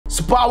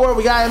Power,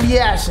 we got NBA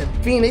action.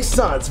 Phoenix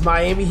Suns,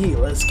 Miami Heat.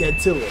 Let's get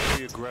to it.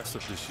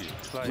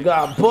 We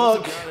got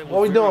Book.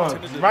 What we doing?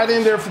 Right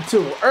in there for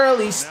 2.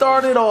 Early,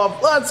 started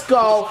off. Let's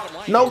go.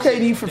 No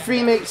KD for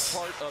Phoenix.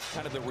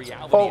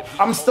 Oh,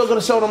 I'm still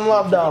going to show them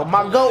love, though.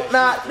 My GOAT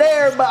not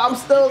there, but I'm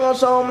still going to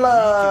show them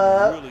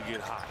love.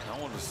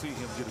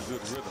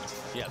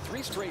 Yeah,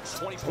 3 straight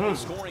 20-point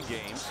scoring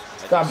games.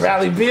 Got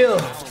Bradley Beal.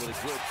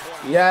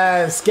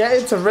 Yes, get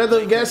into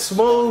rhythm, get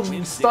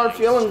smooth, start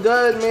feeling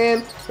good,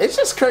 man. It's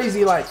just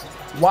crazy. Like,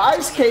 why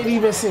is KD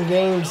missing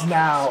games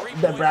now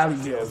that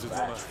Bradley Beal is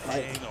back?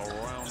 Like,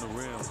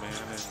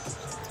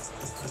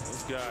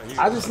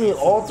 I just need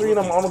all 3 of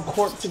them on the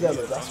court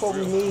together. That's what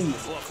we need.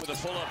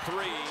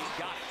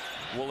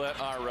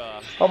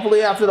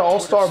 Hopefully after the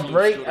All-Star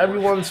break,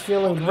 everyone's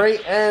feeling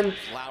great. And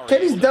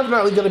KD's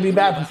definitely going to be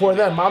back before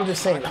then. But I'm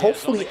just saying,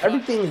 hopefully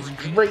everything is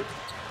great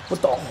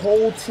with the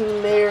whole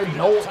team there.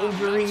 No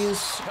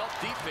injuries.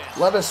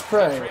 Let us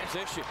pray.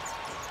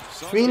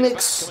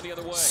 Phoenix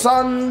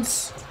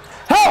Suns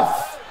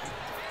health.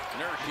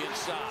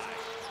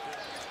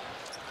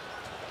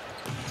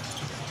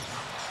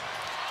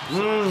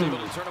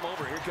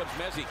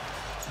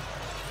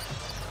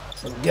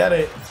 Get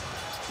it.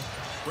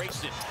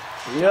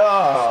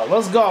 Yeah,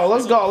 let's go,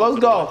 let's go, let's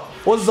go.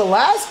 Was the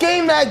last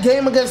game that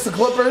game against the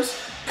Clippers?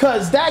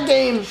 Because that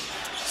game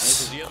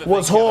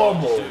was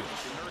horrible.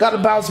 Got to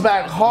bounce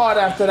back hard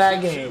after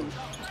that game.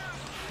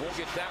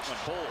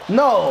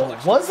 No,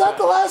 was that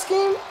the last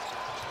game?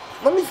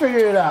 Let me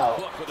figure it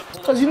out.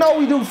 Because you know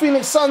we do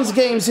Phoenix Suns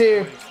games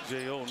here.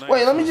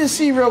 Wait, let me just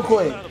see real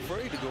quick.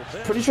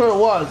 Pretty sure it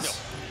was.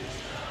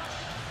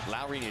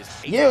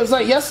 Yeah, it was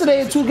like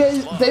yesterday and 2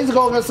 days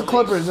ago against the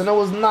Clippers, and it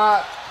was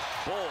not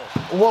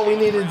what we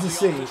needed to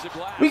see.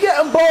 We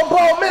getting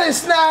Bo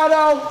minutes now,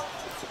 though.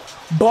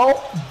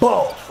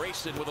 Bo.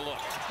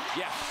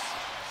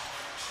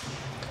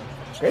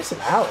 Grayson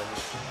Allen.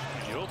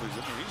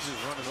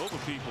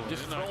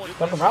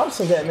 Tucker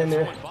Robinson getting in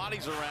there.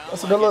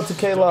 That's a good look to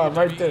K-Love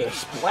right there.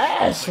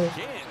 Splashing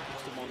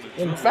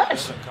in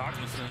fashion.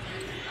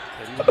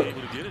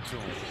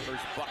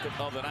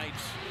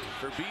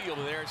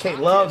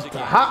 K-Love the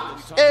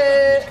Hawks.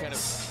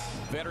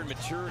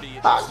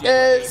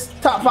 Hawks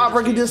top 5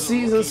 rookie this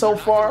season so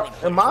far,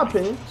 in my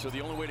opinion.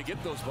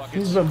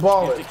 He's been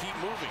balling.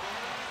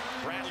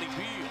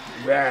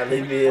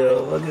 Bradley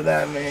Beal, look at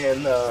that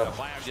man.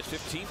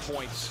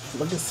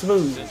 Looking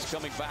smooth.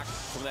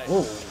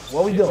 Ooh,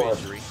 what we doing?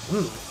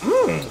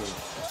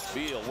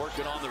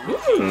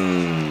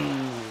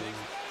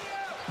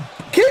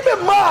 Keep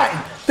in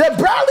mind that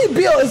Bradley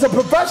Beal is a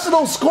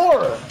professional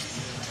scorer.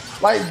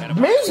 Like,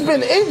 man's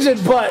been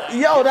injured, but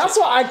yo, that's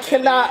why I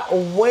cannot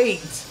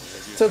wait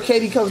till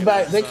KD comes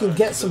back. They can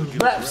get some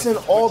reps in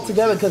all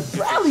together, because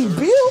Bradley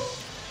Beal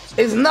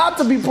is not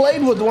to be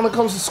played with when it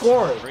comes to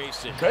scoring.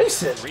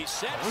 Grayson.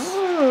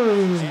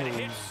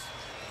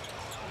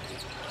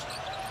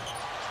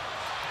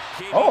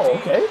 Oh,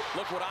 okay.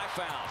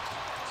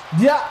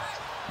 Yeah.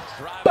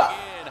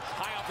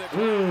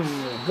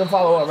 Good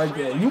follow-up right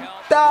there.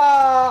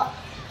 Yuta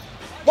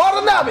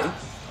Watanabe.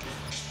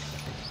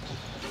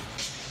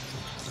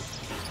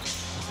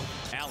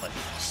 Allen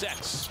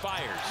sets,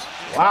 fires.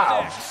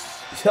 Wow.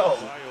 Yo.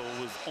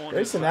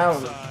 Grayson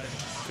Allen.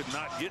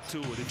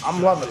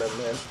 I'm loving it,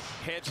 man.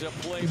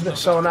 He's been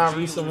showing out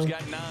recently.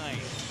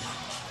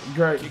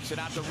 Great. Kicks it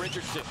out to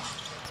Richardson.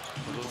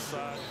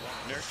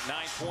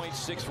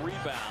 9.6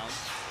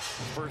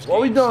 rebounds.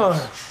 What we doing?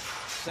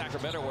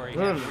 Sacramento, where he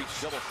had to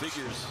reach double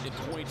figures in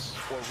points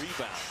or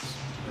rebounds.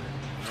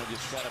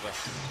 Just kind of a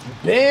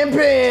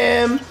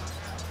Bam.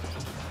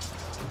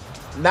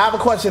 Now I have a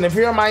question. If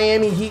you're a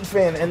Miami Heat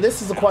fan, and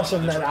this is a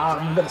question that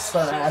I'm going to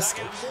start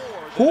asking.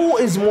 Who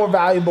is more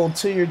valuable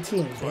to your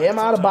team, Bam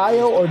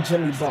Adebayo or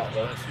Jimmy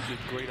Butler?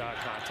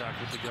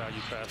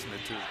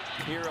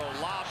 Hero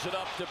lobs it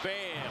up to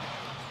Bam.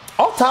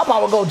 Off top,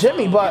 I would go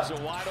Jimmy, but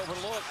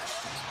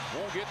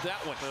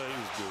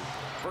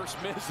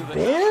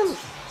Bam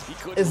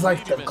is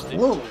like the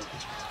glue.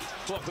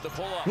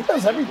 He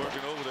does everything.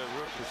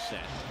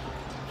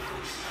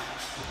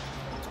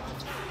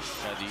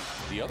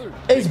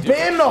 Is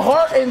Bam the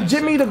heart and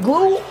Jimmy the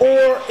glue,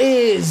 or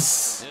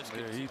is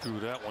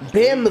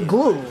Bam the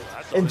glue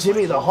and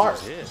Jimmy the heart?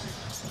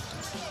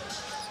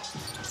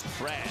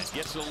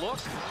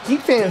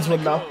 Heat fans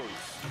would know.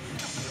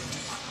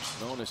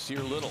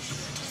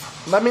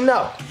 Let me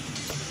know.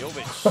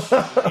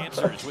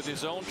 Answers with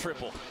his own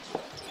triple.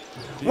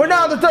 We're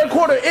now in the 3rd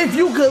quarter. If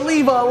you could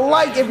leave a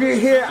like if you're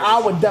here, I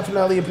would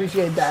definitely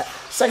appreciate that.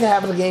 Second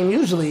half of the game,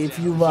 usually, if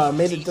you've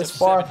made it this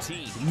far,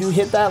 you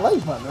hit that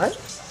like button, right?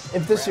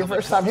 If this is your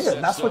first time here,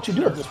 that's what you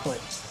do at this point.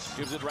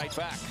 Gives it right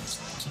back.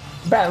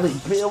 Bradley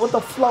Beal with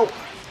the float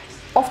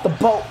off the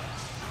boat.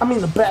 I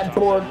mean the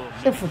backboard.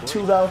 In for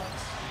 2 though.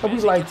 But we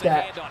like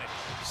that.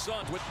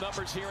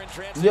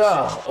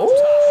 Yeah. Ooh.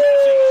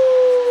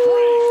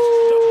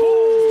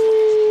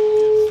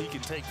 He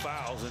can take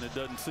fouls and it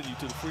doesn't send you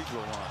to the free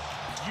throw line.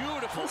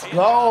 Beautiful.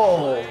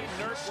 Go.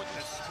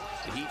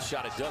 The Heat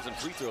shot a dozen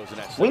free throws in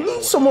that. We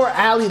need some more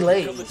alley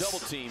Here come the lays. double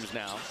teams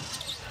now.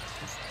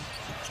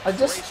 I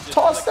just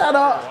toss that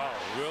up, Wow,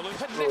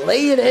 really?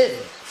 lay it in.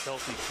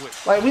 Healthy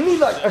quick. Like, we need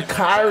like a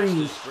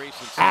Kyrie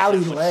alley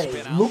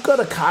lay. Luka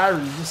to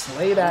Kyrie, just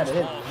lay that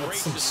in with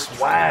some Able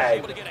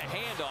swag. to get a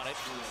hand on it.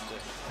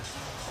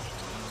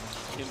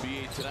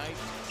 NBA tonight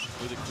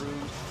with a crew.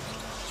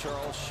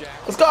 Charles Shack.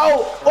 Let's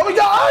go. What we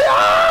got? Oh,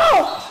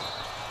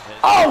 yeah!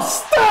 Oh,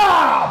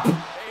 stop!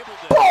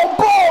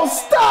 Boom,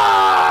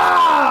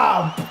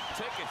 stop!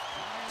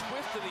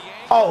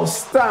 Oh,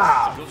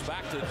 stop. Goes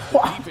back to the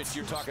What? defense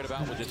you're talking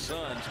about with the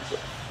Suns.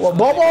 Well,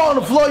 Bobo on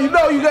the floor, you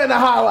know you're getting a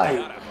highlight.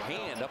 Got a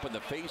hand up in the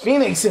face.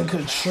 Phoenix in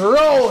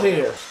control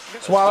here.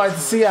 That's what I like to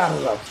see out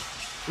of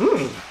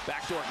them.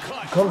 Backdoor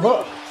cut. Good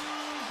look.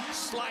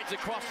 Slides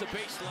across the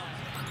baseline.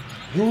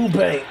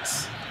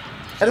 Eubanks.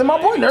 And then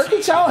my boy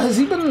Nurkic, has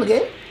he been in the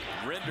game?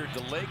 Rendered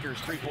the Lakers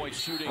three-point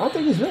shooting. I don't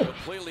think he's been.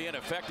 Completely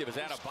ineffective. Is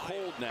out of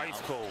cold now. Ice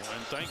cold,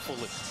 and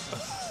thankfully.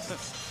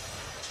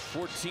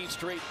 14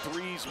 straight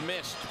threes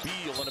missed.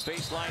 Beal on a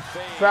baseline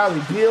fade.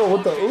 Bradley Beal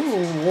with the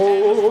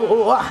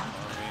ooh.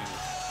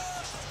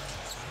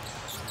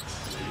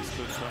 These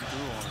could come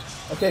through on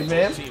it. Okay,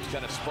 man. Team's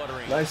kind of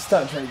sputtering Nice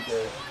touch right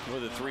there.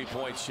 with a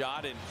three-point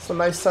shot, and It's a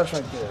nice touch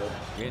right there.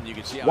 again you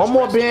can see how One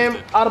more aggressive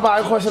Bam the- out of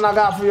bounds question I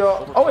got for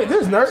y'all. Oh wait,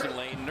 this is Nurk.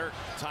 Lane, Nurk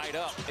tied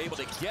up, able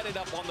to get it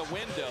up on the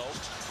window.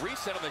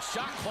 Reset on the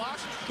shot clock.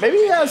 Maybe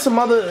he has some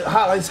other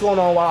highlights going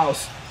on while I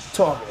was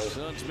talking.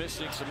 Suns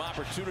missing some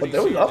opportunities But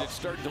there we here go. to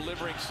start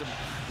delivering some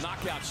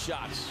knockout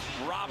shots.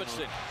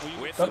 Robinson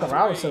with Duncan the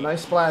Robinson, three.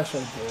 nice splash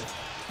right there.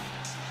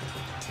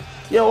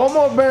 Yo, one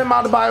more Bam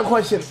Adebayo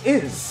question.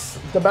 Is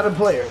the better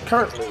player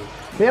currently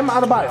Bam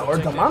Adebayo or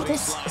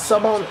Domantas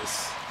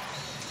Sabonis?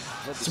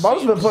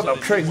 Sabonis been putting up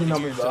crazy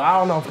numbers, though. I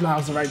don't know if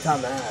now's the right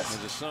time to ask. As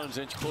the Suns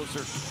inch closer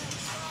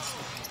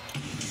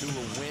to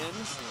a win.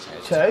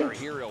 As Okay. Tyler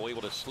Hero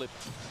able to slip.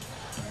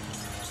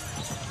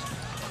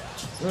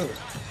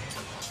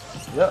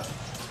 Yep.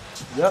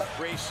 Yep.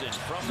 Grayson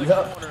from the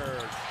Yep. corner.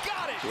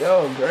 Got it.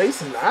 Yo,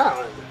 Grayson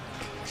Allen.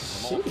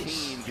 Jamal Sheesh.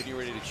 Keane getting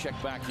ready to check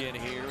back in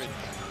here. And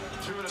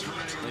I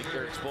think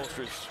Eric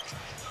Spoelstra's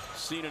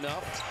seen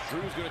enough.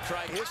 Drew's going to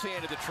try his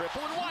hand at the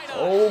triple, and why not?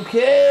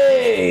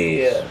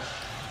 Okay.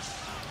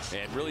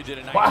 And really did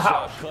a nice Wow.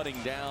 job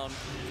cutting down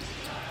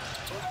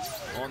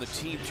on the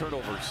team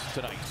turnovers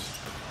tonight.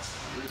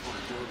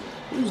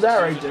 Who's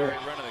that right there?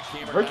 Run of the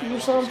camera Ricky guy, or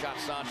something? Scott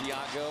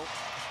Santiago.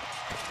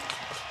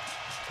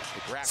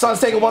 Suns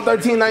taking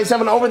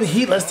 113-97 over the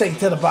Heat. Let's take it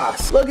to the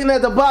box. Looking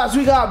at the box,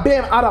 we got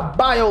Bam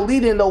Adebayo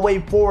leading the way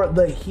for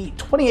the Heat.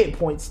 28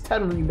 points,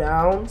 10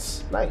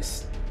 rebounds.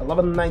 Nice.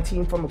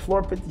 11-19 from the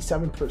floor,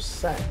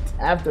 57%.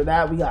 After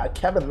that, we got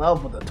Kevin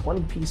Love with a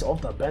 20-piece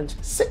off the bench.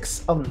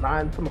 6 of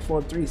 9 from the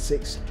floor,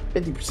 3-6,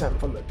 50%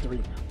 from the 3,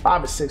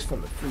 5 of 6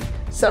 from the free,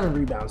 7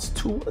 rebounds,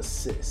 2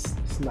 assists.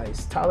 It's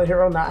nice. Tyler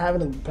Hero not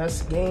having the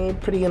best game.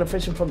 Pretty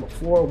inefficient from the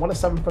floor. 1 of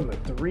 7 from the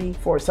 3,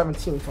 4 of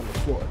 17 from the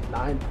floor.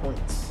 9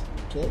 points.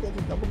 Can't get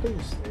the double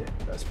digits there.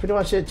 That's pretty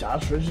much it.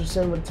 Josh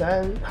Richardson with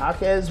 10.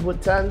 Jaquez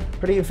with 10.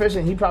 Pretty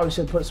efficient. He probably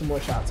should put some more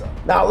shots up.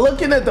 Now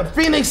looking at the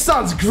Phoenix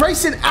Suns,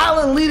 Grayson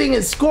Allen leading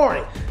in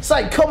scoring. It's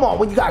like, come on,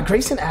 when you got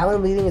Grayson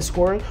Allen leading in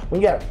scoring,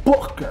 when you got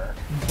Booker,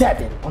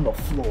 Devin on the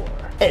floor,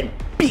 and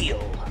Beal,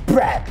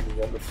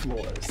 Bradley on the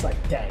floor. It's like,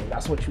 dang,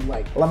 that's what you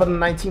like.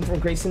 11-19 from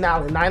Grayson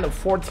Allen, 9 of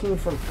 14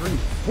 from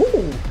 3.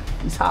 Woo!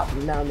 He's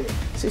hopping down there.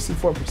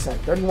 64%,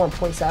 31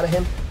 points out of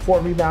him,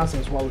 4 rebounds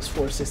as well as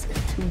 4 assists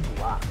and 2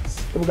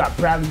 blocks. Then we got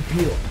Bradley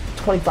Beal,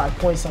 25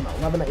 points on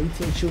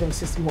 11-18 shooting,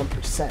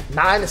 61%,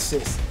 9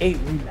 assists, 8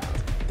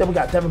 rebounds. Then we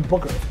got Devin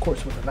Booker, of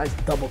course, with a nice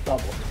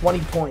double-double, 20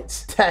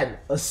 points, 10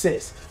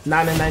 assists,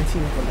 9-19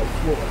 from the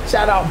floor.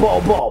 Shout out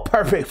Ball,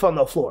 perfect from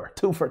the floor,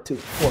 2 for 2,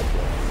 4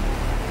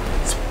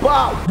 points.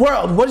 Spot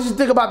World, what did you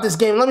think about this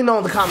game? Let me know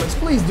in the comments.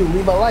 Please do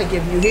leave a like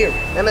if you're here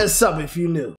and a sub if you're new.